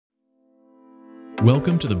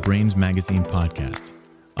Welcome to the Brains Magazine podcast,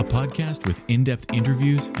 a podcast with in-depth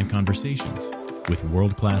interviews and conversations with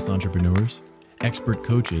world-class entrepreneurs, expert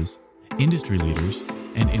coaches, industry leaders,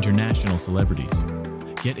 and international celebrities.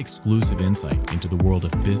 Get exclusive insight into the world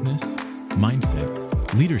of business,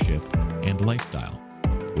 mindset, leadership, and lifestyle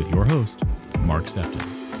with your host, Mark Sefton.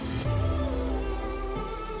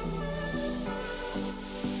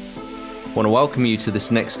 I want to welcome you to this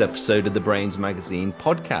next episode of the Brains Magazine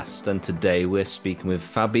podcast, and today we're speaking with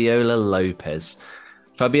Fabiola Lopez.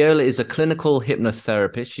 Fabiola is a clinical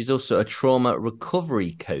hypnotherapist. She's also a trauma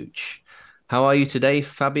recovery coach. How are you today,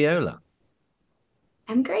 Fabiola?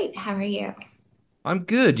 I'm great. How are you? I'm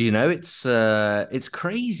good. You know, it's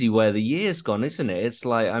crazy where the year's gone, isn't it? It's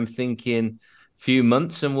like I'm thinking a few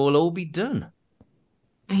months and we'll all be done.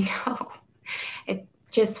 I know. It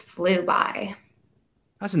just flew by.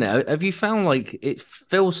 Hasn't it? Have you found like it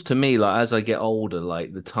feels to me like as I get older,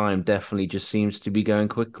 like the time definitely just seems to be going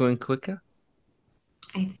quicker and quicker?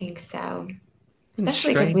 I think so.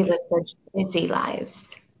 Especially because we live such busy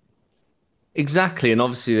lives. Exactly. And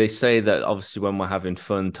obviously they say that obviously when we're having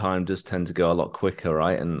fun, time does tend to go a lot quicker,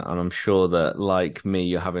 right? And I'm sure that like me,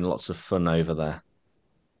 you're having lots of fun over there.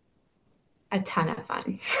 A ton of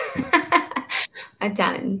fun. A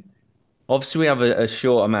ton. Obviously, we have a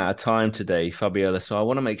short amount of time today, Fabiola, so I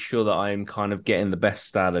want to make sure that I'm kind of getting the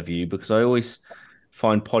best out of you because I always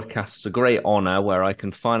find podcasts a great honor where I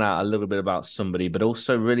can find out a little bit about somebody, but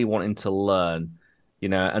also really wanting to learn, you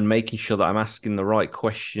know, and making sure that I'm asking the right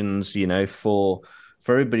questions, you know, for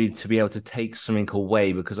everybody to be able to take something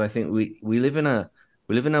away because I think we live in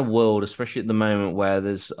a world, especially at the moment, where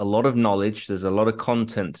there's a lot of knowledge, there's a lot of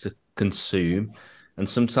content to consume, and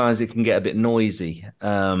sometimes it can get a bit noisy.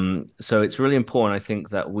 So it's really important, I think,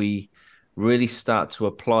 that we really start to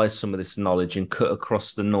apply some of this knowledge and cut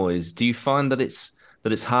across the noise. Do you find that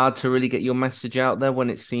it's hard to really get your message out there when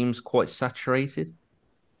it seems quite saturated?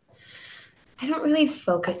 I don't really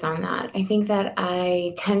focus on that. I think that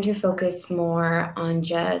I tend to focus more on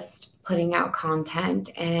just putting out content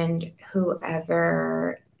and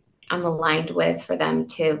whoever I'm aligned with for them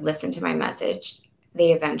to listen to my message,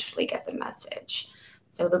 they eventually get the message.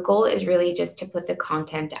 So the goal is really just to put the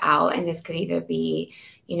content out. And this could either be,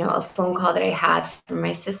 a phone call that I had from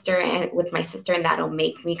my sister and that'll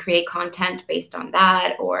make me create content based on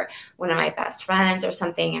that, or one of my best friends or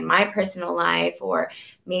something in my personal life, or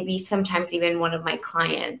maybe sometimes even one of my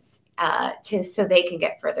clients so they can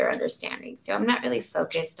get further understanding. So I'm not really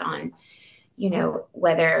focused on,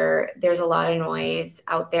 whether there's a lot of noise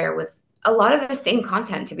out there with a lot of the same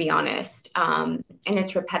content, to be honest, and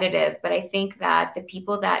it's repetitive. But I think that the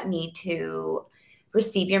people that need to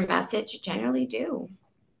receive your message generally do.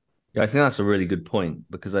 Yeah, I think that's a really good point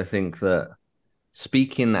because I think that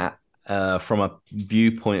speaking from a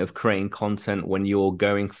viewpoint of creating content when you're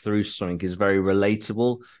going through something is very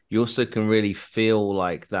relatable. You also can really feel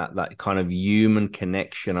like that kind of human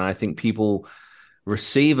connection. And I think people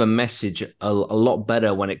receive a message a lot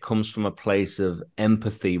better when it comes from a place of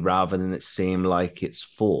empathy rather than it seem like it's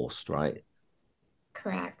forced, right?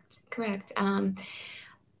 Correct.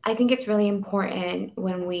 I think it's really important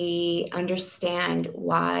when we understand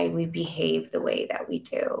why we behave the way that we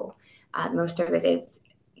do. Most of it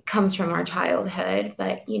comes from our childhood,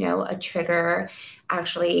 but a trigger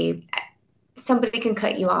actually, somebody can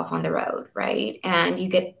cut you off on the road, right? And you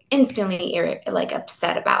get instantly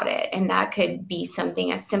upset about it. And that could be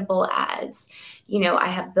something as simple as, I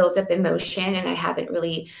have built up emotion and I haven't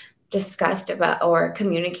really discussed about or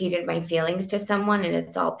communicated my feelings to someone and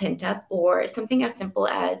it's all pent up, or something as simple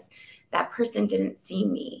as that person didn't see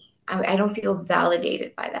me. I don't feel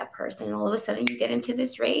validated by that person. And all of a sudden you get into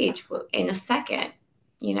this rage in a second,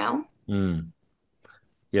 Mm.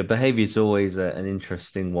 Yeah, behavior is always an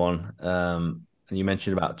interesting one. And you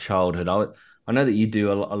mentioned about childhood. I know that you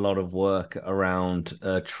do a lot of work around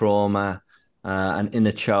trauma and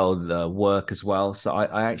inner child work as well. So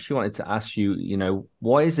I actually wanted to ask you,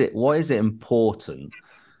 why is it important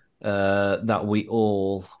that we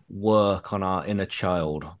all work on our inner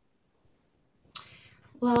child?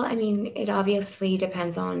 Well, I mean, it obviously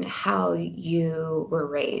depends on how you were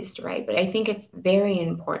raised, right? But I think it's very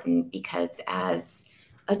important because as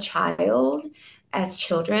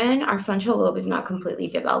children, our frontal lobe is not completely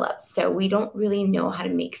developed. So we don't really know how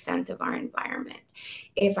to make sense of our environment.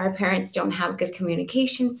 If our parents don't have good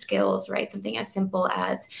communication skills, right? Something as simple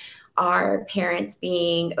as our parents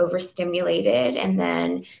being overstimulated, and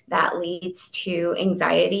then that leads to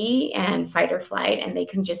anxiety and fight or flight, and they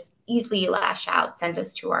can just easily lash out, send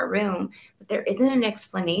us to our room. But there isn't an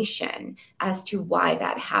explanation as to why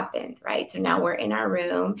that happened, right? So now we're in our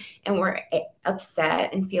room and we're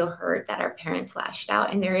upset and feel hurt that our parents lashed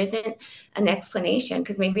out, and there isn't an explanation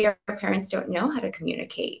because maybe our parents don't know how to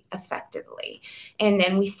communicate effectively. And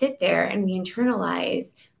then we sit there and we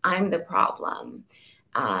internalize, I'm the problem.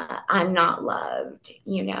 I'm not loved,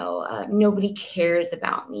 nobody cares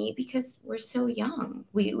about me, because we're so young.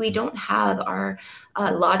 We don't have our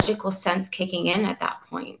logical sense kicking in at that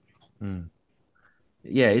point. Mm.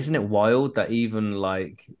 Yeah, isn't it wild that even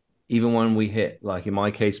when we hit, like in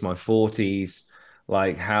my case, my 40s,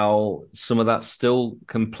 like how some of that still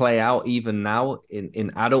can play out even now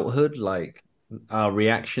in adulthood, like our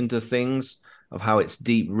reaction to things, of how it's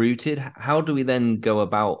deep rooted. How do we then go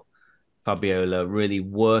about, Fabiola, really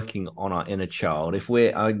working on our inner child? If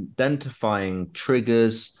we're identifying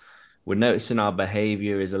triggers, we're noticing our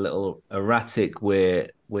behavior is a little erratic,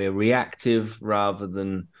 we're reactive rather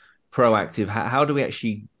than proactive. How do we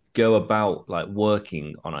actually go about like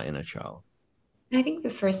working on our inner child? I think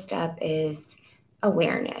the first step is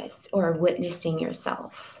awareness, or witnessing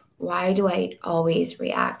yourself. Why do I always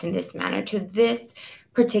react in this manner to this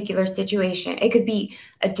particular situation? It could be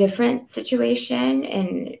a different situation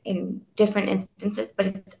in different instances, but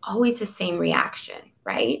it's always the same reaction,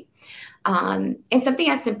 right? And something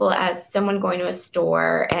as simple as someone going to a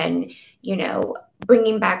store and,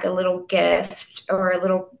 bringing back a little gift or a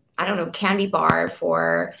little, I don't know, candy bar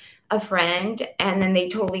for a friend, and then they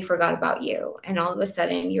totally forgot about you. And all of a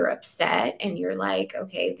sudden you're upset and you're like,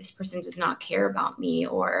 okay, this person does not care about me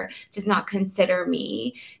or does not consider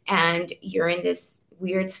me. And you're in this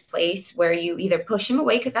weird place where you either push them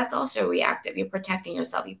away, because that's also reactive. You're protecting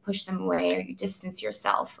yourself. You push them away or you distance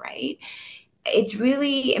yourself, right? It's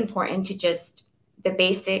really important to just, the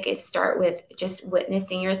basic is start with just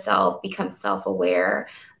witnessing yourself, become self-aware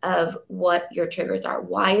of what your triggers are.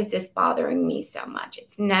 Why is this bothering me so much?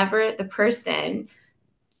 It's never the person,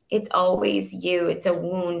 it's always you. It's a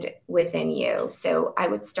wound within you. So I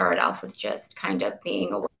would start off with just kind of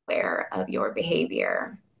being aware of your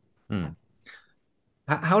behavior. Hmm.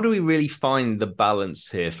 How do we really find the balance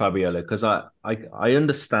here, Fabiola? Because I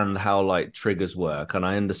understand how like triggers work, and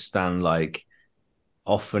I understand like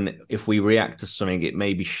often if we react to something, it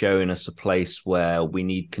may be showing us a place where we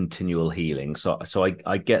need continual healing. So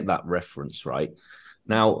I get that reference, right?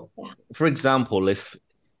 Now, Yeah. for example, if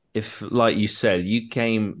like you said, you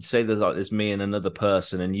came, say there's me and another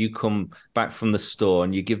person, and you come back from the store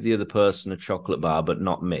and you give the other person a chocolate bar, but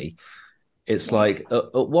not me. It's Right. like,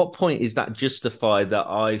 at what point is that justified that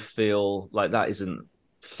I feel like that isn't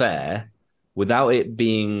fair without it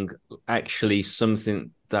being actually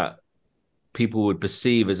something that people would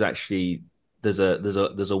perceive as actually there's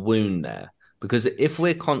a wound there? Because if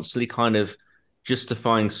we're constantly kind of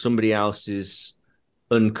justifying somebody else's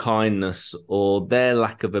unkindness or their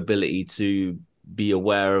lack of ability to be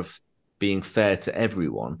aware of being fair to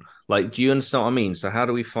everyone, like, do you understand what I mean? So how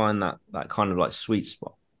do we find that kind of like sweet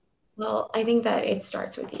spot? Well, I think that it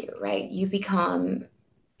starts with you, right? You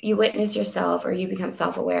witness yourself, or you become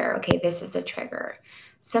self-aware. Okay, this is a trigger.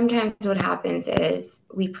 Sometimes what happens is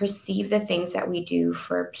we perceive the things that we do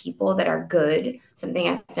for people that are good, something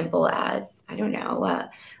as simple as, I don't know,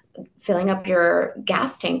 filling up your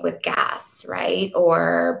gas tank with gas, right?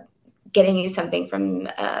 Or getting you something from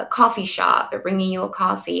a coffee shop, or bringing you a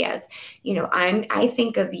coffee, as, I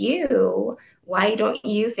think of you. Why don't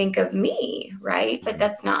you think of me, right? But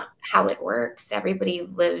that's not how it works. Everybody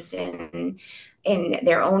lives in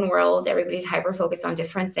their own world. Everybody's hyper focused on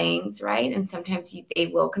different things, right? And sometimes they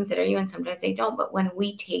will consider you and sometimes they don't. But when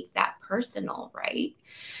we take that personal, right,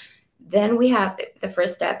 then we have the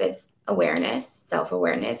first step is awareness,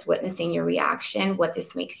 self-awareness, witnessing your reaction, what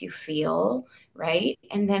this makes you feel, right?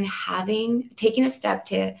 And then taking a step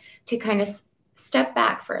to kind of step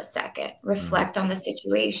back for a second, Mm. reflect on the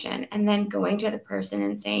situation, and then going to the person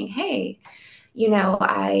and saying, hey,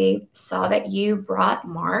 I saw that you brought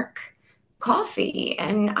Mark coffee,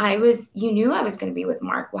 and you knew I was going to be with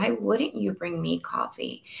Mark. Why wouldn't you bring me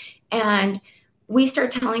coffee? And we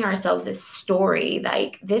start telling ourselves this story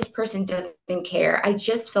like, this person doesn't care. I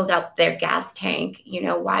just filled up their gas tank.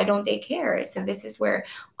 Why don't they care? So this is where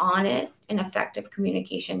honest and effective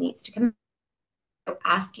communication needs to come.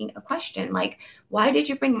 Asking a question like, why did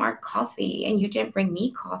you bring Mark coffee and you didn't bring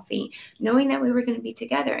me coffee, knowing that we were going to be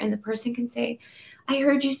together? And the person can say, I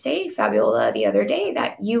heard you say, Fabiola, the other day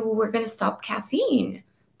that you were going to stop caffeine.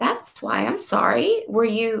 That's why. I'm sorry. Were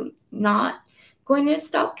you not going to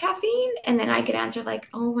stop caffeine? And then I could answer like,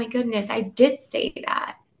 oh my goodness, I did say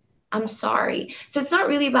that. I'm sorry. So it's not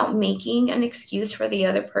really about making an excuse for the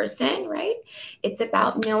other person, right? It's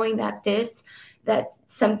about knowing that that's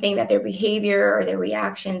something, that their behavior or their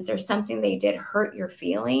reactions or something they did hurt your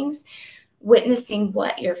feelings, witnessing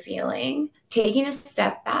what you're feeling, taking a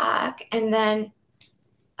step back, and then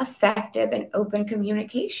effective and open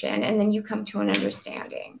communication. And then you come to an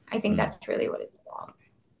understanding. I think that's really what it's about.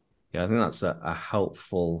 Yeah, I think that's a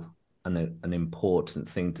helpful and an important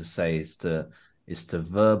thing to say is to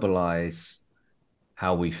verbalize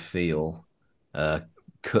how we feel,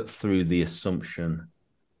 cut through the assumption,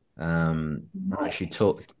 actually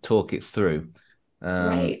Right. talk it through.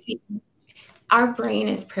 Right. Our brain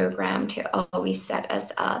is programmed to always set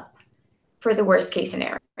us up for the worst case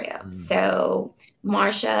scenario. So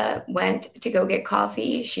Marsha went to go get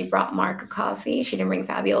coffee. She brought Mark a coffee. She didn't bring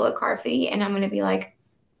Fabiola coffee. And I'm going to be like,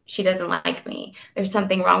 she doesn't like me. There's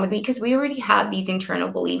something wrong with me, because we already have these internal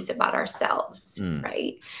beliefs about ourselves,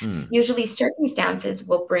 right? Usually circumstances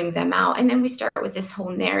will bring them out. And then we start with this whole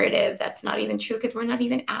narrative that's not even true, because we're not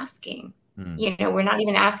even asking. We're not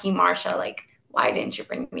even asking Marsha, like, why didn't you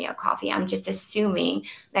bring me a coffee? I'm just assuming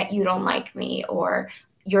that you don't like me, or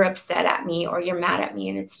you're upset at me, or you're mad at me.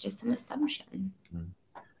 And it's just an assumption.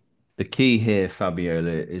 The key here, Fabiola,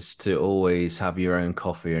 is to always have your own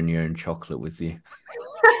coffee and your own chocolate with you.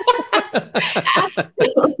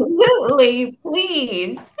 Absolutely,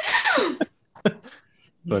 please.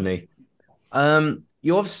 Funny.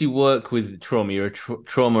 You obviously work with trauma. You're a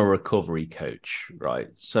trauma recovery coach, right?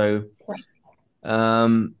 So,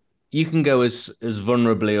 you can go as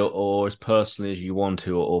vulnerably or as personally as you want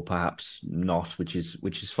to, or perhaps not, which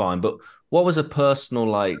is fine. But what was a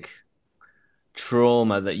personal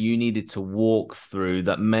trauma that you needed to walk through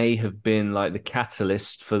that may have been like the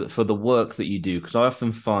catalyst for the work that you do? Because I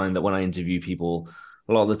often find that when I interview people,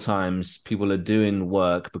 a lot of the times people are doing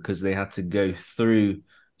work because they had to go through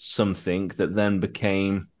something that then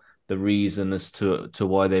became the reason as to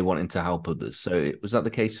why they wanted to help others. So was that the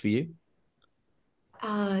case for you?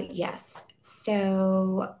 Yes.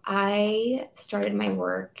 So I started my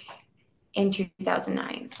work in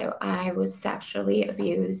 2009. So I was sexually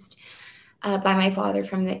abused by my father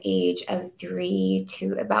from the age of 3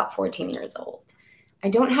 to about 14 years old. I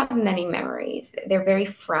don't have many memories. They're very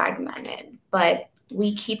fragmented, but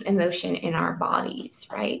we keep emotion in our bodies,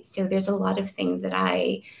 right? So there's a lot of things that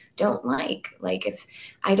I don't like. Like if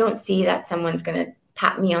I don't see that someone's going to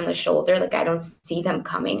pat me on the shoulder, like I don't see them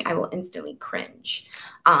coming, I will instantly cringe.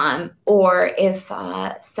 Or if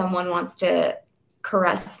someone wants to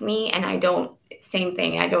caress me and same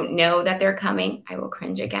thing, I don't know that they're coming, I will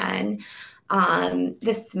cringe again.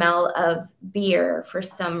 The smell of beer, for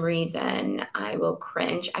some reason, I will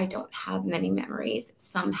cringe. I don't have many memories.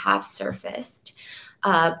 Some have surfaced.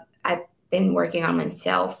 I've been working on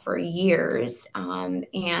myself for years,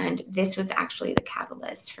 and this was actually the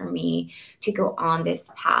catalyst for me to go on this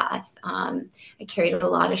path. I carried a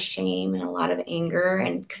lot of shame and a lot of anger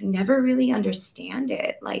and could never really understand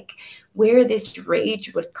it, like where this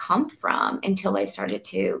rage would come from, until I started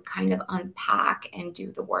to kind of unpack and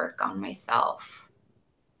do the work on myself.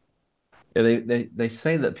 Yeah, they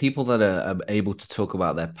say that people that are able to talk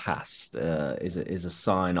about their past is a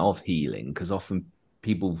sign of healing, because often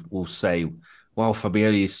people will say, "Wow,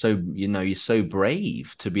 Fabiola, you're so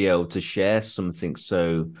brave to be able to share something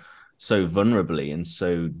so vulnerably and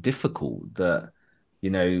so difficult that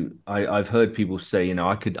I've heard people say,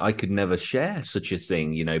 I could never share such a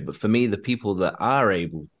thing, but for me, the people that are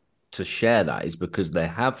able to share that is because they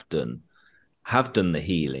have done the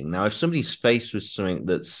healing. Now, if somebody's faced with something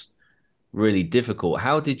that's really difficult,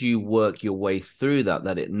 how did you work your way through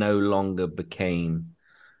that it no longer became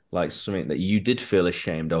like something that you did feel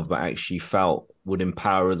ashamed of, but actually felt would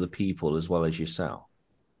empower other people as well as yourself?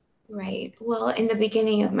 Right. Well, in the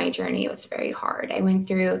beginning of my journey, it was very hard. I went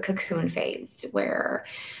through a cocoon phase where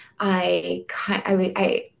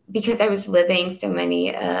because I was living so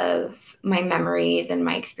many of my memories and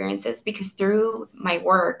my experiences, because through my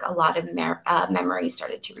work, a lot of memories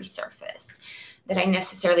started to resurface that I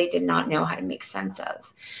necessarily did not know how to make sense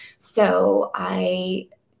of. So I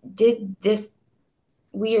did this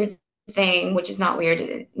weird thing, which is not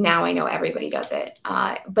weird. Now I know everybody does it.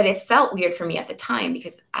 But it felt weird for me at the time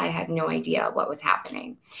because I had no idea what was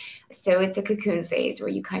happening. So it's a cocoon phase where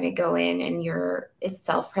you kind of go in and it's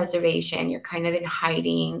self-preservation. You're kind of in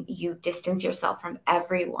hiding. You distance yourself from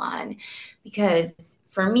everyone, because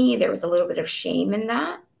for me, there was a little bit of shame in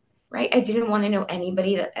that, right? I didn't want to know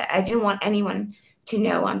I didn't want anyone to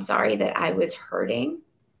know, I'm sorry, that I was hurting.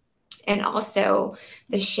 And also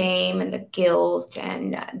the shame and the guilt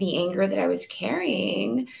and the anger that I was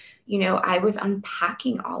carrying, I was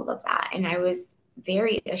unpacking all of that and I was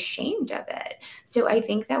very ashamed of it. So I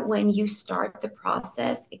think that when you start the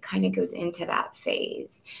process, it kind of goes into that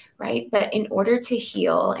phase, right? But in order to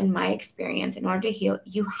heal, in my experience, in order to heal,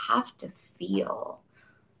 you have to feel.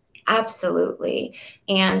 Absolutely.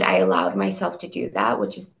 And I allowed myself to do that,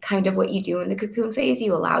 which is kind of what you do in the cocoon phase.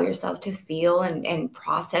 You allow yourself to feel and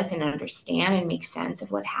process and understand and make sense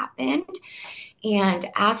of what happened. And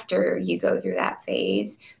after you go through that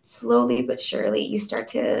phase, slowly but surely, you start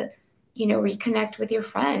to, reconnect with your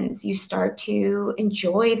friends. You start to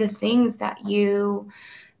enjoy the things that you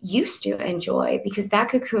used to enjoy because that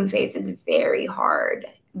cocoon phase is very hard,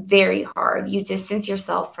 very hard. You distance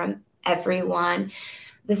yourself from everyone.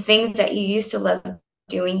 The things that you used to love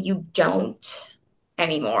doing, you don't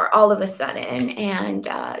anymore all of a sudden. And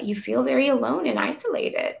you feel very alone and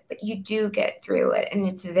isolated, but you do get through it. And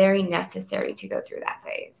it's very necessary to go through that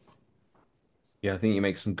phase. Yeah, I think you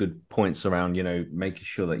make some good points around, making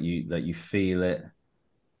sure that you feel it,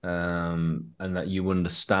 and that you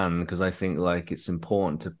understand, because I think like it's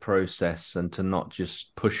important to process and to not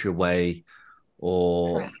just push away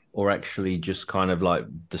or Correct. actually just kind of like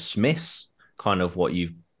dismiss kind of what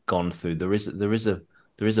you've gone through. There is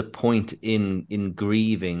a point in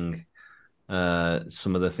grieving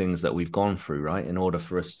some of the things that we've gone through, right? In order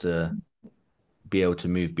for us to be able to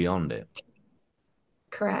move beyond it.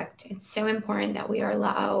 Correct. It's so important that we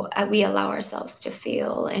allow ourselves to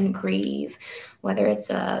feel and grieve, whether it's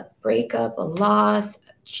a breakup, a loss,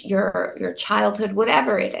 your childhood,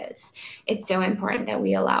 whatever it is. It's so important that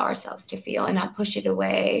we allow ourselves to feel and not push it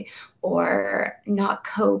away or not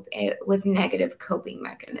cope it with negative coping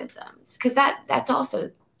mechanisms. Because that's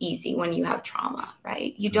also easy when you have trauma,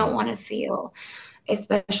 right? You don't Mm. want to feel,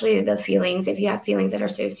 especially the feelings, if you have feelings that are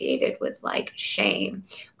associated with like shame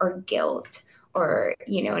or guilt, or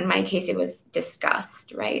in my case it was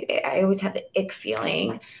disgust, right? I always had the ick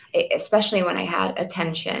feeling, especially when I had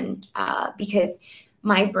attention, because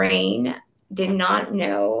my brain did not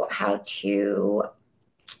know how to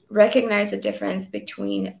recognize the difference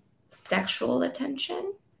between sexual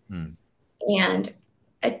attention Mm. and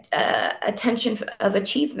attention of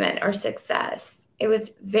achievement or success. It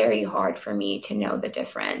was very hard for me to know the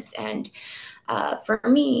difference. And for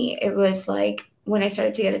me, it was like when I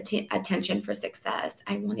started to get attention for success,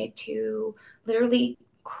 I wanted to literally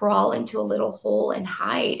crawl into a little hole and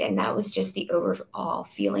hide. And that was just the overall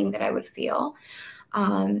feeling that I would feel.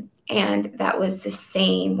 And that was the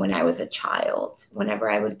same when I was a child, whenever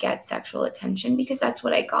I would get sexual attention, because that's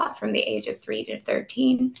what I got from the age of 3 to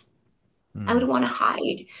 13. I would Mm. want to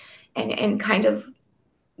hide and kind of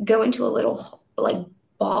go into a little like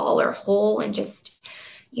ball or hole and just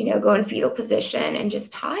go in fetal position and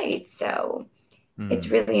just hide. So it's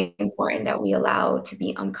Mm. really important that we allow to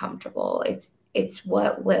be uncomfortable. It's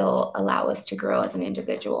what will allow us to grow as an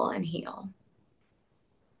individual and heal.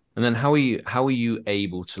 And then how are you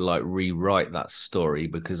able to like rewrite that story?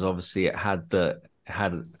 Because obviously it had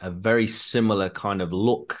a very similar kind of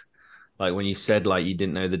look. Like when you said like you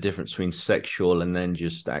didn't know the difference between sexual and then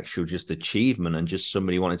just actual just achievement, and just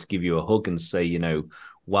somebody wanted to give you a hug and say,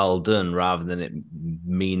 well done, rather than it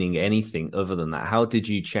meaning anything other than that. How did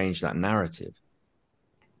you change that narrative?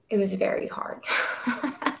 It was very hard.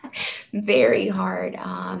 Very hard.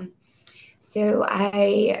 So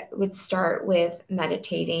I would start with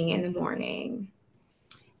meditating in the morning.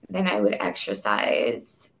 Then I would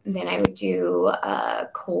exercise. Then I would do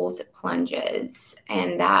cold plunges.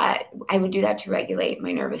 And that I would do that to regulate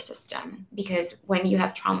my nervous system, because when you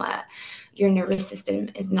have trauma, your nervous system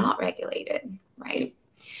is not regulated, right?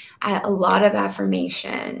 A lot of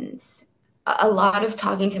affirmations, a lot of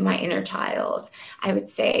talking to my inner child. I would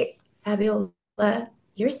say, Fabiola,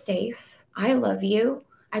 you're safe. I love you.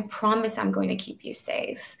 I promise I'm going to keep you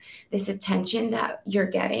safe. This attention that you're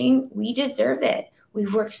getting, we deserve it.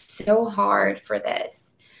 We've worked so hard for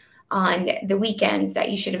this. On the weekends that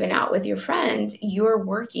you should have been out with your friends, you're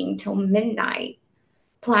working till midnight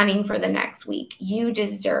planning for the next week. You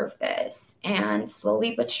deserve this. And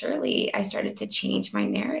slowly but surely, I started to change my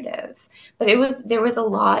narrative. But there was a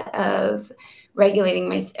lot of regulating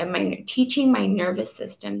my teaching my nervous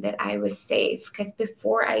system that I was safe. Because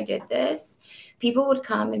before I did this, people would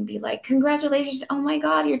come and be like, "Congratulations! Oh my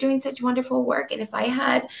God, you're doing such wonderful work." And if I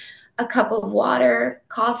had a cup of water,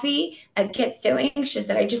 coffee, I'd get so anxious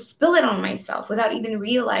that I just spill it on myself without even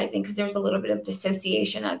realizing, because there's a little bit of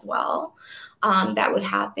dissociation as well, that would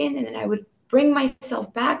happen. And then I would bring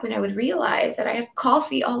myself back when I would realize that I had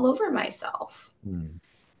coffee all over myself. Mm.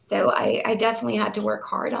 So I definitely had to work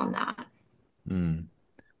hard on that. Mm.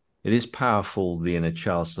 It is powerful, the inner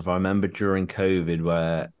child stuff. I remember during COVID,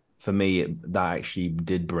 where for me, that actually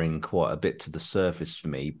did bring quite a bit to the surface for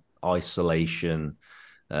me. Isolation,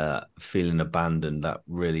 feeling abandoned, that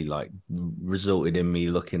really like resulted in me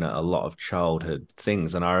looking at a lot of childhood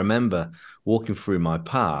things. And I remember walking through my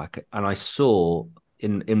park and I saw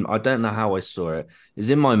in I don't know how I saw it. It's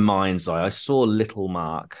in my mind's eye. I saw little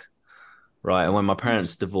Mark, right? And when my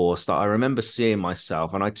parents divorced, I remember seeing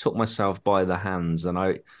myself and I took myself by the hands and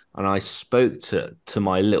I spoke to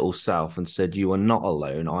my little self and said, "You are not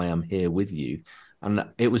alone. I am here with you." And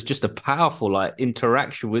it was just a powerful like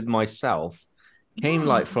interaction with myself, came Yeah.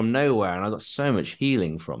 like from nowhere, and I got so much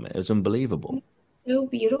healing from it. It was unbelievable. So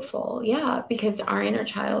beautiful. Yeah, because our inner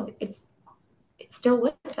child, it's still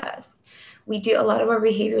with us. We do a lot of our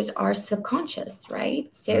behaviors are subconscious,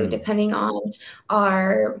 right? So Mm. depending on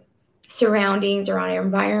our surroundings or on our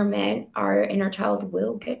environment, our inner child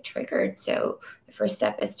will get triggered. So the first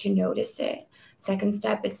step is to notice it. Second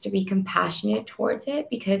step is to be compassionate towards it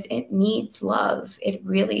because it needs love. It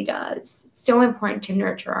really does. It's so important to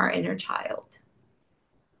nurture our inner child.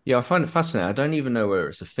 Yeah, I find it fascinating. I don't even know whether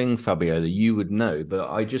it's a thing, Fabio, that you would know, but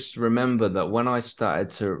I just remember that when I started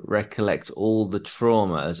to recollect all the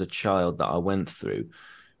trauma as a child that I went through,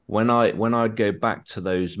 when I'd go back to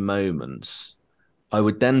those moments, I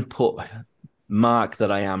would then put Mark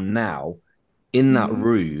that I am now in that Mhm.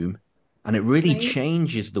 room, and it really Right?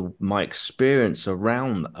 changes the my experience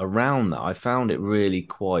around that. I found it really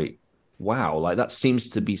quite wow, like that seems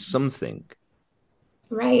to be something.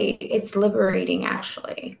 Right. It's liberating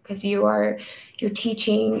actually, because you're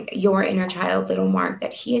teaching your inner child, little Mark,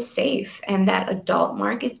 that he is safe and that adult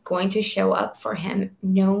Mark is going to show up for him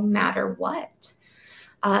no matter what.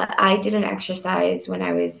 I did an exercise when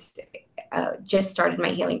I was just started my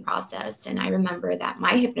healing process, and I remember that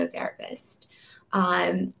my hypnotherapist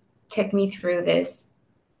um, took me through this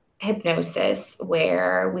hypnosis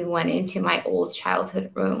where we went into my old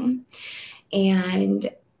childhood room and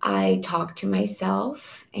I talked to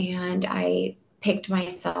myself and I picked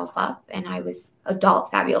myself up and I was adult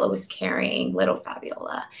Fabiola was carrying little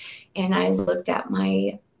Fabiola. And I looked at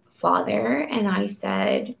my father and I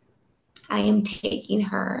said, I am taking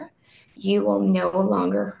her. You will no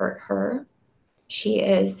longer hurt her. She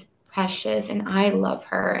is precious and I love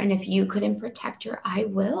her. And if you couldn't protect her, I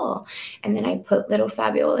will. And then I put little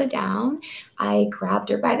Fabiola down. I grabbed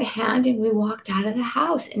her by the hand and we walked out of the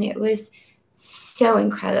house. And it was so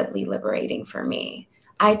incredibly liberating for me.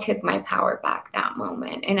 I took my power back that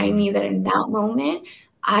moment. And I knew that in that moment,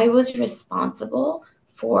 I was responsible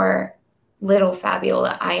for little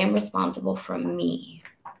Fabiola. I am responsible for me.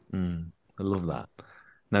 Mm, I love that.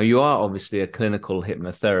 Now, you are obviously a clinical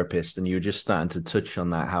hypnotherapist, and you were just starting to touch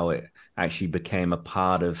on that, how it actually became a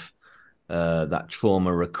part of that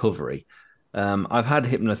trauma recovery. I've had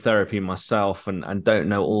hypnotherapy myself and don't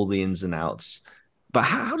know all the ins and outs, but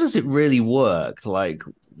how does it really work? Like,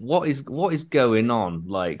 what is going on?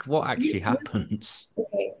 Like, what actually happens?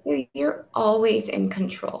 Okay, so you're always in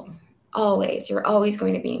control. Always. You're always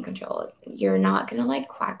going to be in control. You're not going to like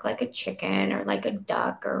quack like a chicken or like a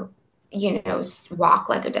duck or, walk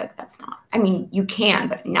like a duck. That's not, I mean, you can,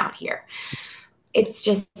 but not here. It's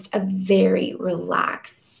just a very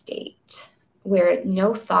relaxed state where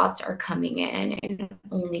no thoughts are coming in and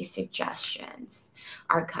only suggestions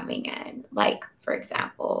are coming in. Like, for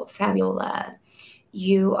example, Fabiola,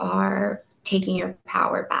 you are taking your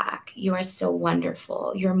power back. You are so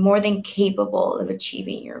wonderful. You're more than capable of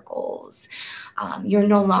achieving your goals. You're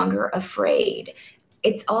no longer afraid.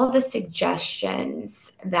 It's all the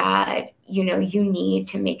suggestions that you need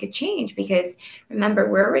to make a change because remember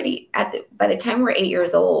we're already by the time we're 8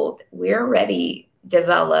 years old we're already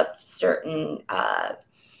developed certain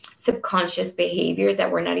subconscious behaviors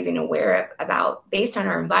that we're not even aware about based on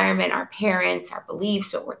our environment, our parents, our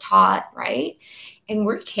beliefs, what we're taught, right? And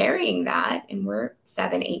we're carrying that and we're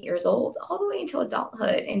 7, 8 years old all the way until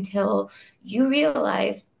adulthood until you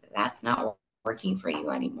realize that's not working for you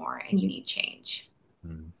anymore and you need change.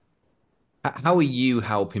 Mm. How are you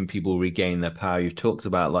helping people regain their power? You've talked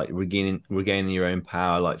about like regaining your own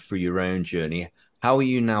power, like through your own journey. How are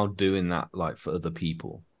you now doing that, like for other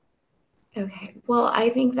people? Okay. Well, I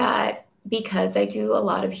think that because I do a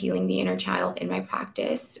lot of healing the inner child in my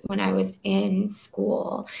practice, when I was in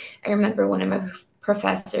school, I remember one of my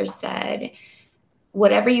professors said,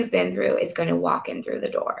 whatever you've been through is going to walk in through the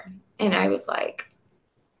door. And I was like,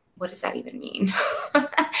 what does that even mean?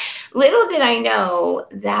 Little did I know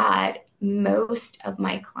that most of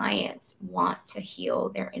my clients want to heal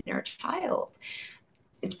their inner child.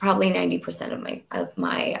 It's probably 90% of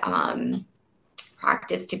my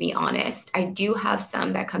practice, to be honest. I do have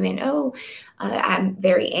some that come in, I'm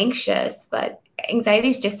very anxious, but anxiety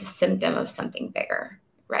is just a symptom of something bigger,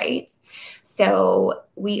 right? So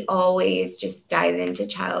we always just dive into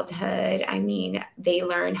childhood. I mean, they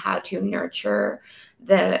learn how to nurture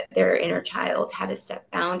their inner child, how to set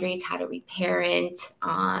boundaries, how to reparent,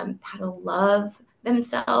 how to love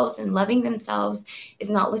themselves. And loving themselves is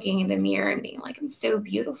not looking in the mirror and being like, I'm so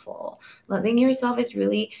beautiful. Loving yourself is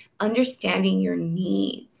really understanding your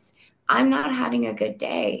needs. I'm not having a good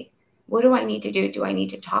day. What do I need to do? Do I need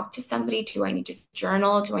to talk to somebody? Do I need to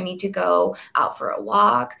journal? Do I need to go out for a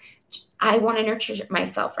walk? I want to nurture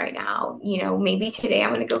myself right now. Maybe today I'm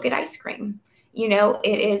going to go get ice cream.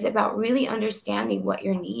 It is about really understanding what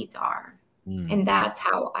your needs are. And that's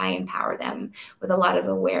how I empower them, with a lot of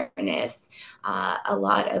awareness, a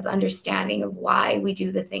lot of understanding of why we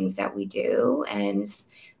do the things that we do. And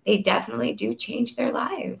they definitely do change their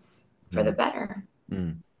lives for the better.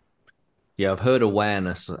 Yeah, I've heard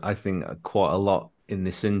awareness, I think, quite a lot in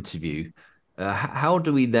this interview. How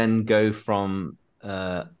do we then go from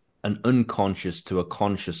an unconscious to a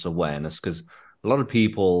conscious awareness? Because a lot of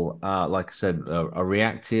people, like I said, are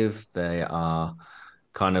reactive. They are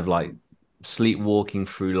kind of like sleepwalking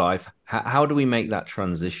through life. How do we make that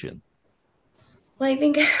transition? Well, I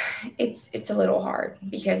think it's a little hard,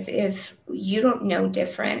 because if you don't know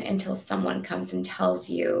different until someone comes and tells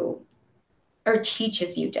you or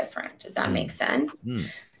teaches you different. Does that make sense? Mm.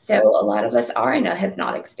 So a lot of us are in a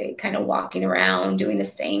hypnotic state, kind of walking around doing the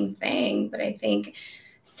same thing. But I think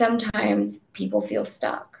sometimes people feel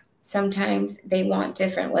stuck. Sometimes they want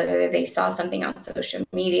different, whether they saw something on social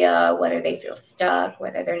media, whether they feel stuck,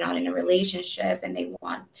 whether they're not in a relationship and they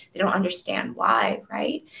don't understand why,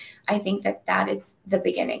 right? I think that is the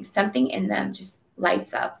beginning. Something in them just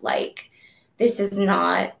lights up like, this is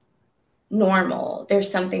not normal. There's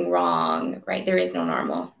something wrong, right? There is no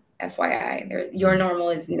normal. FYI, your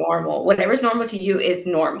normal is normal. Whatever's normal to you is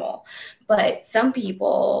normal. But some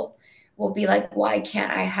people will be like, why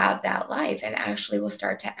can't I have that life? And actually will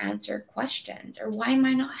start to answer questions. Or why am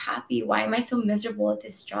I not happy? Why am I so miserable at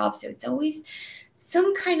this job? So it's always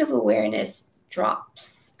some kind of awareness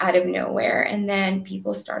drops out of nowhere, and then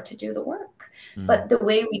people start to do the work. But the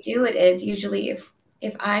way we do it is usually,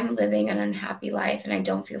 if I'm living an unhappy life and I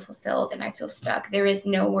don't feel fulfilled and I feel stuck, there is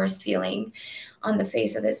no worse feeling on the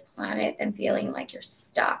face of this planet than feeling like you're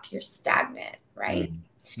stuck, you're stagnant, right?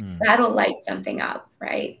 That'll light something up,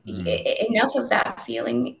 right? Enough of that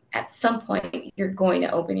feeling, at some point, you're going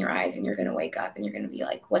to open your eyes and you're going to wake up and you're going to be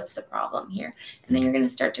like, what's the problem here? And then you're going to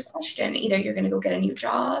start to question. Either you're going to go get a new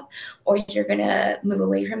job, or you're going to move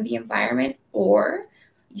away from the environment, or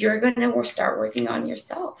you're going to start working on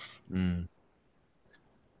yourself. And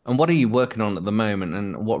what are you working on at the moment,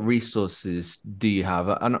 and what resources do you have?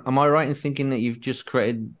 And am I right in thinking that you've just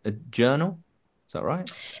created a journal? Is that right?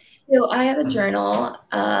 So I have a journal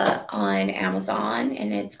on Amazon,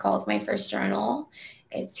 and it's called My First Journal.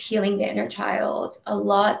 It's Healing the Inner Child. A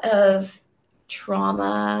lot of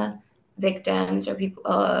trauma victims, or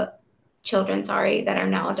people, children, sorry, that are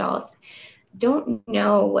now adults, don't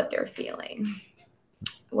know what they're feeling.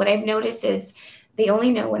 What I've noticed is they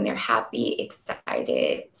only know when they're happy,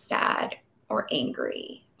 excited, sad, or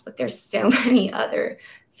angry. But there's so many other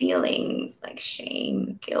feelings like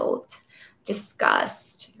shame, guilt,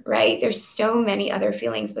 disgust, right? There's so many other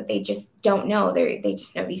feelings, but they just don't know. They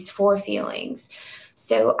just know these 4 feelings.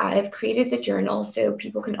 So I've created the journal so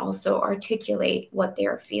people can also articulate what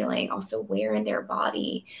they're feeling, also where in their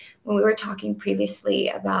body. When we were talking previously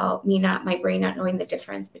about my brain not knowing the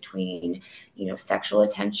difference between, sexual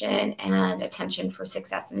attention and attention for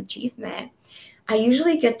success and achievement, I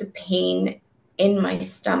usually get the pain in my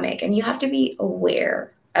stomach, and you have to be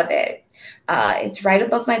aware of it. It's right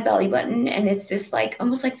above my belly button, and it's this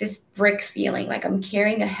almost like this brick feeling, like I'm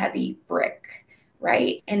carrying a heavy brick,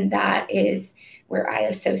 right? And that is where I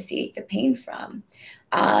associate the pain from,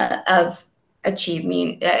 of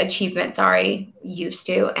achievement, used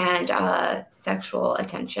to, and sexual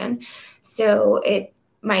attention. So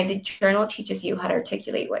the journal teaches you how to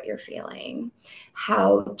articulate what you're feeling,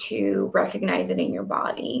 how to recognize it in your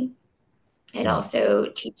body. It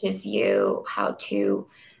also teaches you how to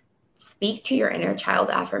speak to your inner child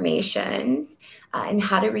affirmations, and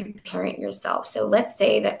how to reparent yourself. So let's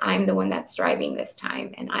say that I'm the one that's driving this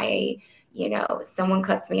time, and someone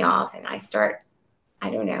cuts me off and I start, I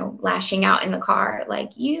don't know, lashing out in the car,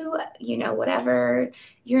 like, whatever,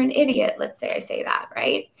 you're an idiot. Let's say I say that,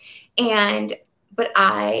 right? But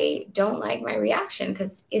I don't like my reaction,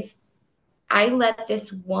 because if I let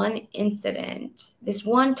this one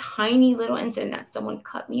tiny little incident that someone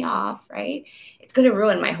cut me off, right, it's going to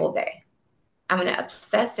ruin my whole day. I'm going to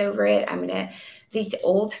obsess over it. These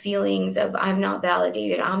old feelings of I'm not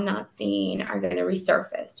validated, I'm not seen are going to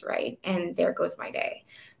resurface, right? And there goes my day.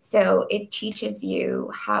 So it teaches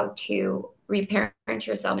you how to reparent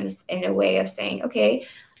yourself in a way of saying, okay,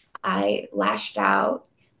 I lashed out.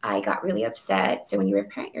 I got really upset. So when you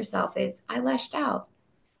reparent yourself, it's I lashed out.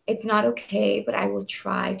 It's not okay, but I will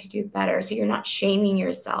try to do better. So you're not shaming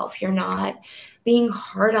yourself. You're not being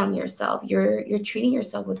hard on yourself. You're treating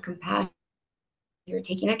yourself with compassion. You're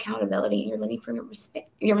taking accountability and you're learning from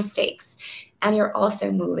your mistakes. And you're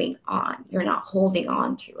also moving on. You're not holding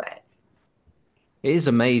on to it. It is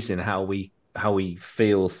amazing how we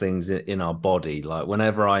feel things in our body. Like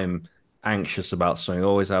whenever I'm anxious about something, I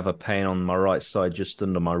always have a pain on my right side, just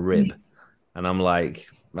under my rib. And I'm like,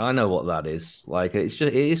 I know what that is. Like it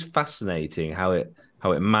is fascinating how it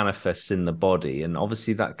manifests in the body. And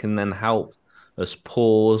obviously that can then help us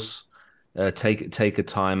pause, take a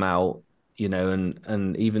time out,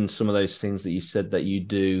 and even some of those things that you said that you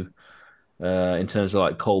do in terms of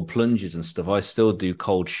like cold plunges and stuff. I still do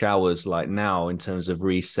cold showers like now in terms of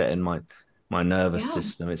resetting my nervous Yeah.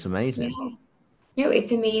 system. It's amazing. Yeah. No,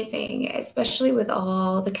 it's amazing, especially with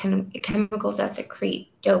all the chemicals that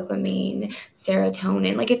secrete dopamine,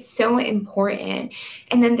 serotonin. Like it's so important.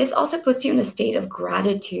 And then this also puts you in a state of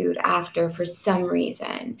gratitude after for some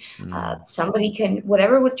reason. Somebody can,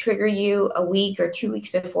 whatever would trigger you a week or 2 weeks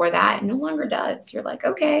before that, no longer does. You're like,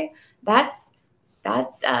 okay, that's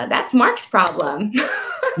Mark's problem.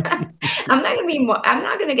 I'm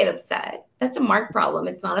not gonna get upset. That's a Mark problem.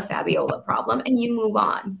 It's not a Fabiola problem. And you move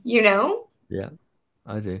on, you know? Yeah,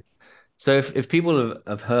 I do. So if people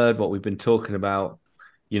have heard what we've been talking about,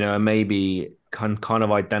 and maybe can kind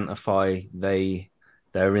of identify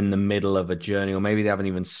they're in the middle of a journey, or maybe they haven't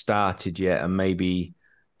even started yet, and maybe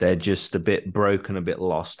they're just a bit broken, a bit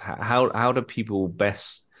lost. How do people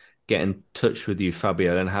best get in touch with you,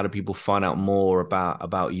 Fabio, and how do people find out more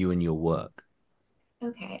about you and your work?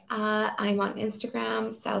 Okay. I'm on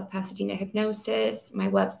Instagram, South Pasadena Hypnosis, my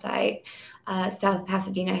website,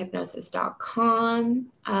 southpasadenahypnosis.com.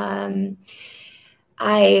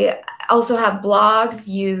 I also have blogs.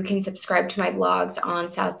 You can subscribe to my blogs on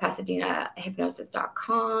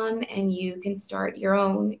southpasadenahypnosis.com and you can start your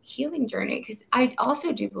own healing journey because I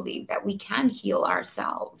also do believe that we can heal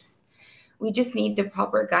ourselves. We just need the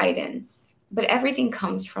proper guidance. But everything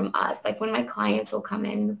comes from us. Like when my clients will come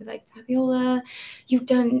in and be like, Fabiola, you've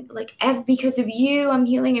done because of you, I'm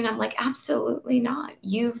healing. And I'm like, absolutely not.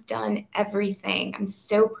 You've done everything. I'm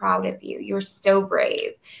so proud of you. You're so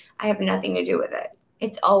brave. I have nothing to do with it.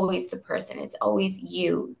 It's always the person. It's always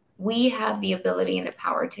you. We have the ability and the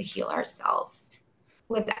power to heal ourselves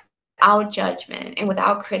without judgment and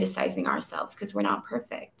without criticizing ourselves because we're not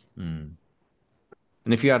perfect.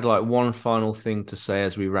 And if you had like one final thing to say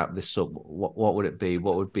as we wrap this up, what would it be?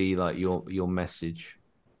 What would be like your message?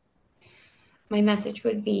 My message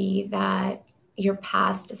would be that your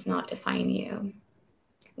past does not define you.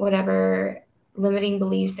 Whatever limiting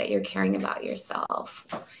beliefs that you're carrying about yourself,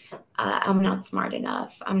 I'm not smart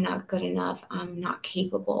enough, I'm not good enough, I'm not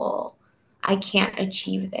capable, I can't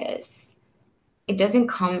achieve this. It doesn't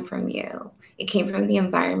come from you. It came from the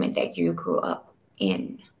environment that you grew up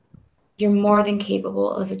in. You're more than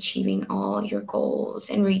capable of achieving all your goals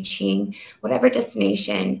and reaching whatever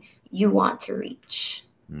destination you want to reach.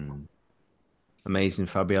 Amazing,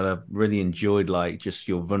 Fabiola. Really enjoyed like just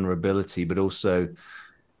your vulnerability, but also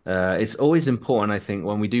it's always important, I think,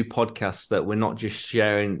 when we do podcasts that we're not just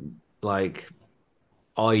sharing like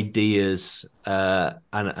ideas and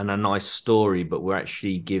a nice story, but we're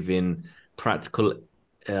actually giving practical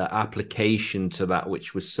application to that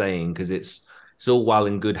which we're saying, because it's all well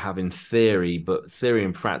and good having theory, but theory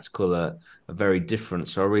and practical are very different.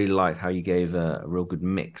 So I really like how you gave a real good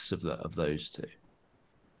mix of those two.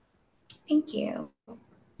 Thank you.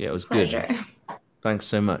 Yeah, it was Pleasure. good. Thanks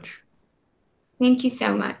so much. Thank you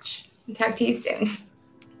so much. I'll talk to you soon.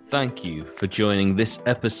 Thank you for joining this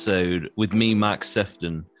episode with me, Mark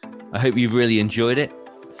Sefton. I hope you've really enjoyed it.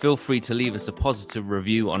 Feel free to leave us a positive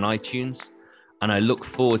review on iTunes, and I look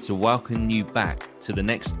forward to welcoming you back to the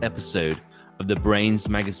next episode of the Brains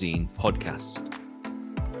Magazine podcast.